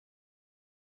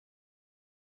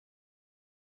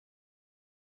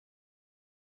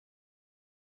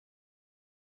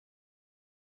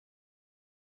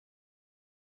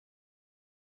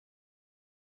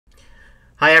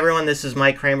Hi everyone, this is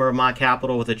Mike Kramer of Mott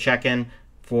Capital with a check-in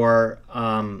for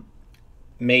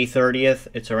May 30th.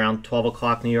 It's around 12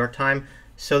 o'clock New York time.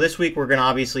 So this week we're going to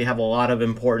obviously have a lot of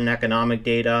important economic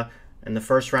data, and the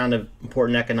first round of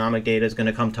important economic data is going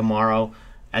to come tomorrow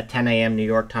at 10 a.m. New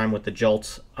York time with the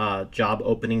JOLTS job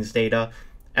openings data.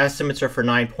 Estimates are for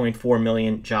 9.4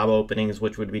 million job openings,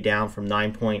 which would be down from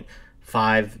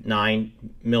 9.59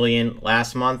 million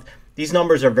last month. These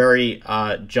numbers are very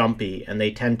jumpy, and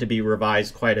they tend to be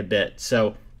revised quite a bit.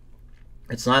 So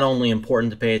it's not only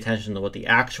important to pay attention to what the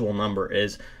actual number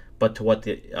is, but to what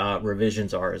the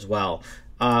revisions are as well.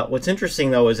 What's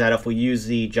interesting, though, is that if we use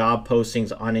the job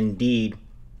postings on Indeed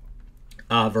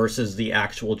versus the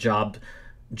actual job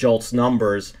JOLTS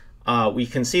numbers, we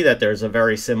can see that there's a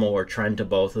very similar trend to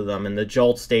both of them. And the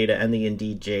JOLTS data and the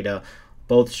Indeed data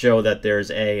both show that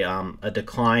there's a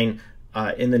decline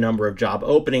in the number of job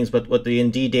openings, but what the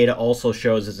Indeed data also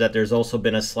shows is that there was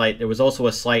also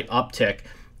a slight uptick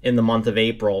in the month of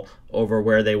April over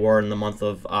where they were in the month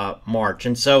of March.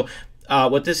 And so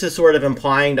what this is sort of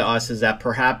implying to us is that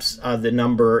perhaps the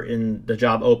number in the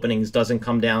job openings doesn't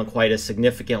come down quite as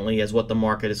significantly as what the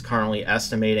market is currently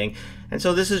estimating. And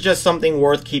so this is just something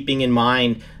worth keeping in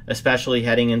mind, especially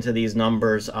heading into these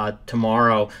numbers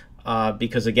tomorrow,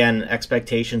 because again,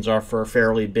 expectations are for a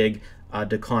fairly big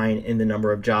decline in the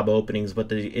number of job openings, but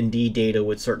the Indeed data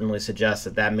would certainly suggest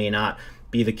that that may not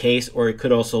be the case, or it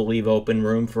could also leave open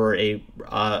room for a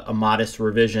modest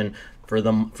revision for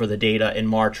the data in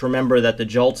March. Remember that the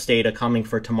JOLTS data coming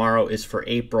for tomorrow is for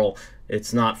April.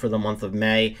 It's not for the month of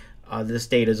May. This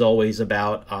data is always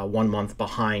about 1 month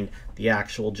behind the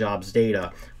actual jobs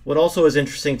data. What also is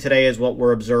interesting today is what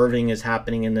we're observing is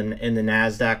happening in the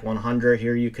Nasdaq 100.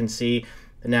 Here you can see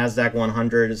the Nasdaq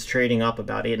 100 is trading up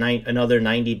about another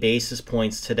 90 basis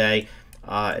points today,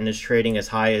 and is trading as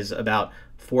high as about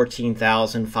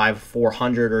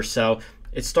 14,400 or so.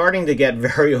 It's starting to get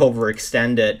very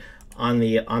overextended on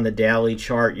the daily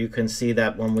chart. You can see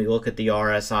that when we look at the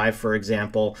RSI, for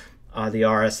example, the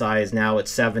RSI is now at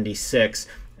 76.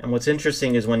 And what's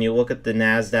interesting is when you look at the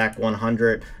Nasdaq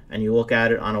 100 and you look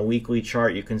at it on a weekly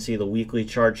chart, you can see the weekly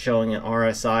chart showing an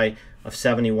RSI of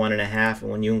 71.5, and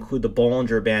when you include the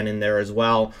Bollinger Band in there as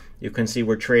well, you can see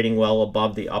we're trading well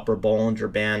above the upper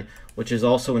Bollinger Band, which is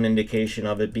also an indication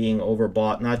of it being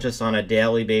overbought, not just on a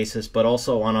daily basis, but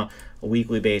also on a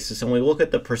weekly basis. And when we look at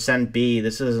the percent B,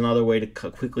 this is another way to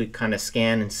quickly kind of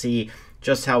scan and see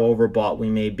just how overbought we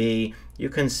may be. You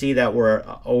can see that we're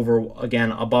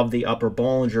again above the upper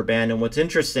Bollinger Band, and what's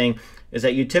interesting is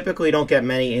that you typically don't get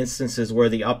many instances where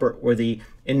the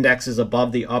index is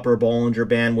above the upper Bollinger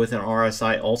Band with an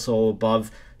RSI also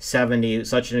above 70.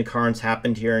 Such an occurrence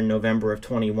happened here in November of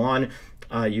 21.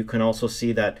 You can also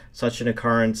see that such an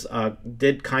occurrence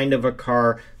did kind of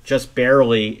occur just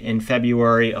barely in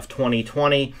February of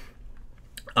 2020.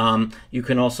 You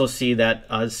can also see that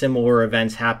similar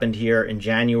events happened here in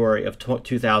January of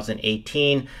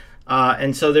 2018.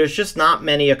 And so there's just not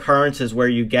many occurrences where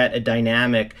you get a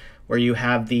dynamic where you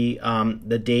have the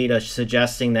data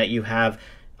suggesting that you have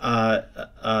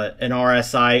an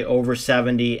RSI over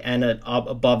 70 and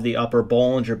above the upper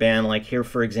Bollinger Band. Like here,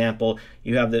 for example,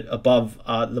 you have the above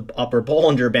the upper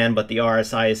Bollinger Band, but the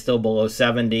RSI is still below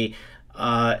 70.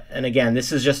 And again,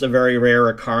 this is just a very rare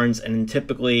occurrence, and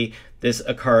typically this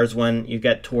occurs when you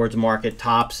get towards market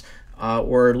tops,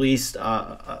 or at least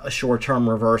a short-term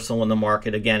reversal in the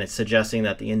market. Again, it's suggesting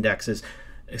that the index is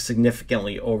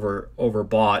significantly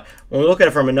overbought. When we look at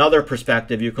it from another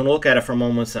perspective, you can look at it from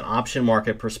almost an option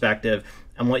market perspective,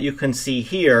 and what you can see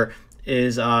here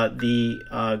is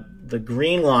the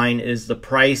green line is the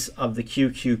price of the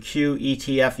QQQ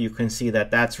ETF. You can see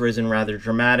that that's risen rather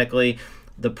dramatically.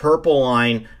 The purple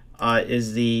line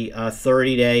is the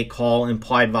 30-day call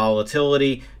implied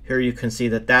volatility. Here you can see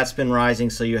that that's been rising,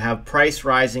 so you have price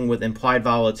rising with implied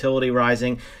volatility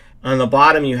rising. On the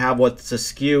bottom, you have what's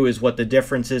askew is what the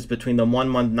difference is between the 1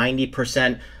 month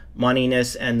 90%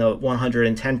 moneyness and the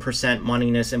 110%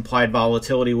 moneyness implied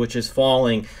volatility, which is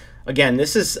falling. Again,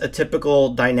 this is a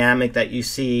typical dynamic that you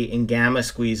see in gamma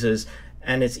squeezes,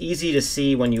 and it's easy to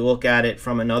see when you look at it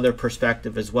from another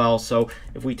perspective as well. So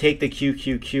if we take the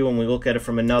QQQ and we look at it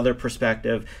from another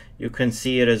perspective, you can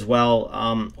see it as well,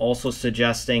 also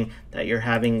suggesting that you're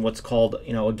having what's called,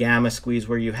 a gamma squeeze,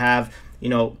 where you have,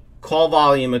 call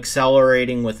volume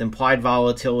accelerating with implied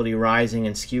volatility rising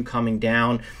and skew coming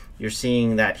down. You're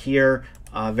seeing that here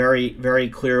very, very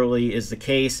clearly is the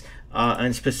case.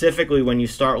 And specifically when you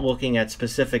start looking at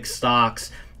specific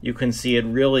stocks, you can see it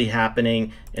really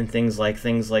happening in things like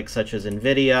such as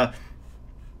Nvidia,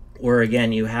 where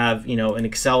again you have an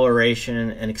acceleration,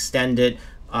 an extended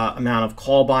amount of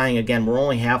call buying. Again, we're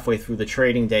only halfway through the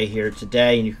trading day here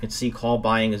today, and you can see call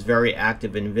buying is very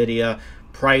active in NVIDIA.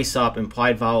 Price up,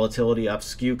 implied volatility up,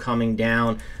 skew coming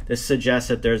down. This suggests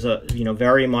that there's a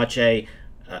very much a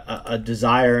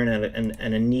desire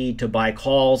and a need to buy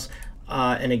calls.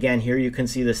 And again, here you can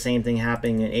see the same thing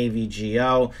happening in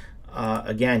AVGO.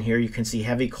 Again, here you can see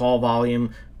heavy call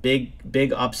volume,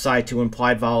 big upside to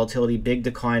implied volatility, big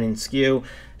decline in skew.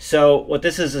 So what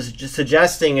this is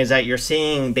suggesting is that you're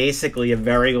seeing basically a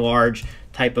very large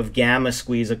type of gamma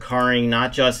squeeze occurring,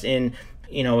 not just in,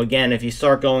 again, if you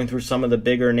start going through some of the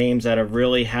bigger names that have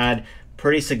really had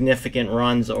pretty significant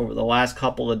runs over the last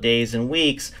couple of days and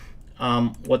weeks,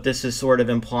 what this is sort of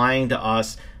implying to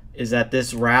us is that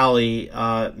this rally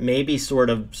may be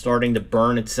sort of starting to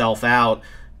burn itself out,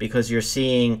 because you're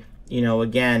seeing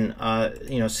again,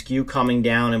 skew coming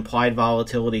down, implied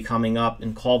volatility coming up,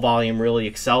 and call volume really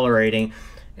accelerating.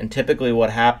 And typically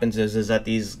what happens is that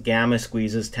these gamma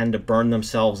squeezes tend to burn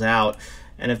themselves out.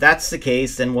 And if that's the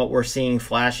case, then what we're seeing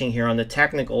flashing here on the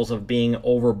technicals of being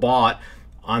overbought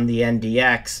on the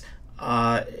NDX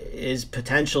is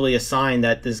potentially a sign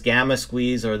that this gamma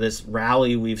squeeze, or this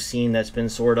rally we've seen that's been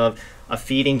sort of a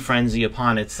feeding frenzy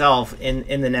upon itself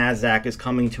in the Nasdaq, is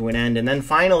coming to an end. And then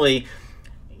finally,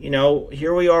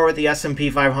 here we are with the S&P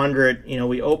 500.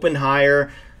 We opened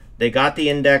higher. They got the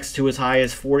index to as high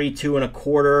as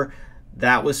 42.25.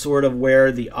 That was sort of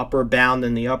where the upper bound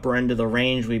and the upper end of the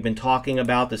range we've been talking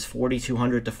about, this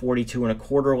 4,200 to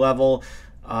 42.25 level.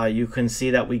 You can see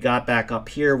that we got back up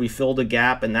here. We filled a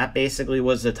gap, and that basically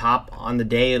was the top on the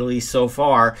day, at least so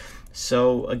far.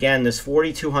 So again, this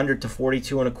 4,200 to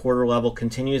 42.25 level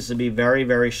continues to be very,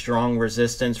 very strong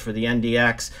resistance for the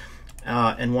NDX.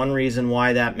 And one reason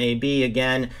why that may be,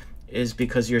 again, is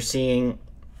because you're seeing,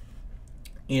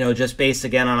 just based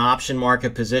again on option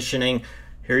market positioning.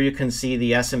 Here you can see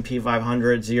the S&P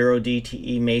 500 0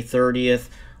 DTE May 30th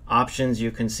options.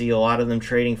 You can see a lot of them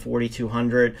trading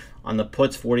 4,200 on the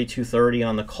puts, 4,230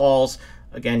 on the calls.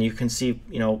 Again, you can see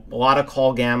a lot of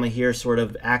call gamma here, sort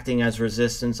of acting as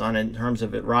resistance in terms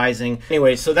of it rising.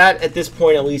 Anyway, so that at this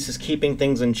point at least is keeping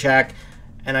things in check.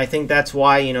 And I think that's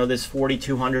why, this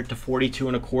 4,200 to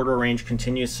 42.25 range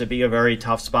continues to be a very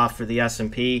tough spot for the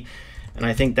S&P. And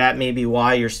I think that may be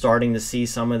why you're starting to see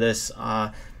some of this,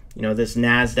 this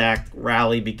Nasdaq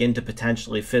rally begin to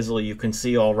potentially fizzle. You can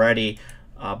see already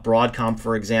Broadcom,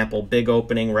 for example, big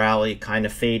opening rally, kind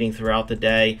of fading throughout the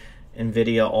day.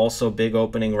 NVIDIA also big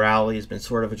opening rally, has been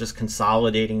sort of just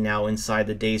consolidating now inside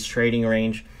the day's trading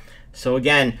range. So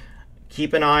again,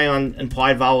 keep an eye on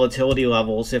implied volatility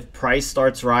levels. If price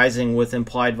starts rising with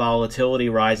implied volatility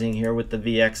rising here with the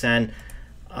VXN,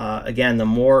 again, the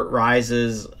more it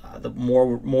rises, the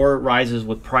more it rises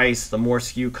with price, the more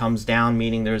skew comes down,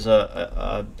 meaning there's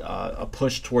a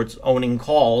push towards owning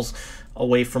calls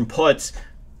away from puts.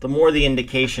 The more the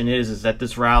indication is that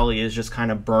this rally is just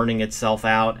kind of burning itself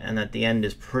out, and that the end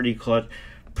is pretty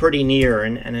near.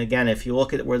 And again, if you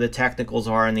look at where the technicals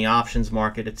are in the options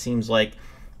market, it seems like,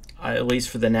 at least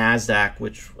for the Nasdaq,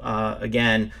 which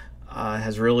again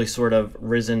has really sort of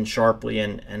risen sharply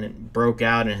and it broke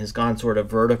out and has gone sort of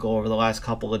vertical over the last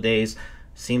couple of days,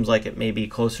 seems like it may be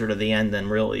closer to the end than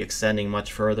really extending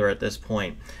much further at this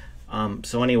point.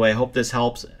 So anyway, hope this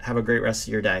helps. Have a great rest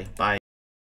of your day. Bye.